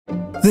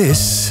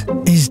This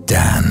is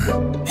Dan.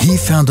 He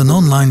found an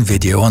online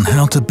video on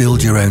how to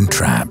build your own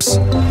traps.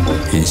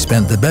 He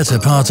spent the better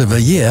part of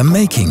a year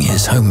making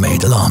his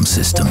homemade alarm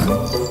system.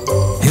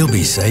 He'll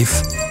be safe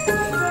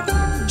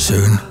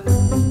soon.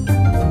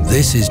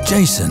 This is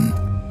Jason.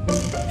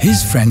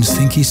 His friends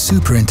think he's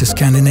super into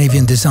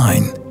Scandinavian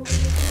design.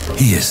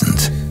 He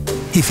isn't.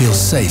 He feels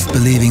safe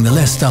believing the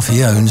less stuff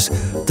he owns,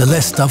 the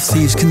less stuff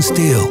thieves can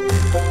steal.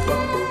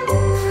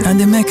 And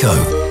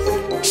Emeko.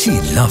 She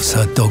loves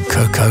her dog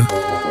Coco,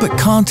 but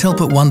can't help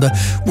but wonder,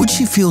 would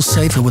she feel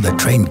safer with a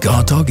trained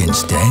guard dog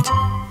instead?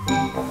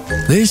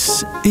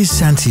 This is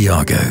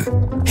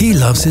Santiago. He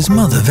loves his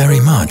mother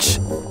very much.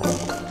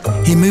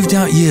 He moved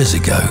out years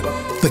ago,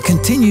 but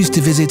continues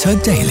to visit her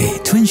daily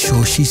to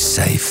ensure she's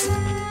safe.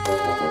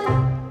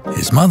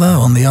 His mother,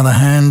 on the other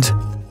hand,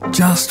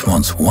 just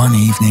wants one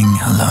evening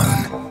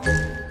alone.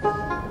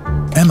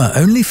 Emma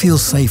only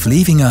feels safe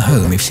leaving her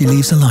home if she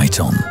leaves a light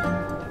on.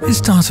 It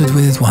started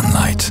with one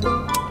light.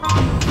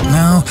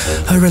 Now,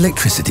 her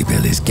electricity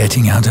bill is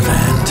getting out of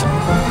hand.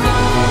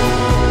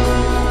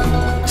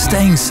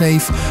 Staying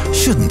safe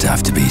shouldn't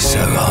have to be so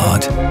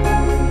hard.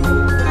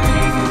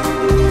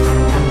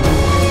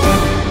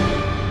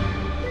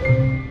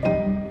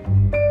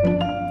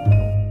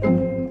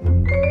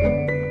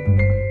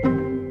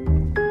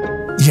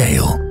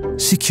 Yale.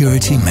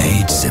 Security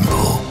made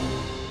simple.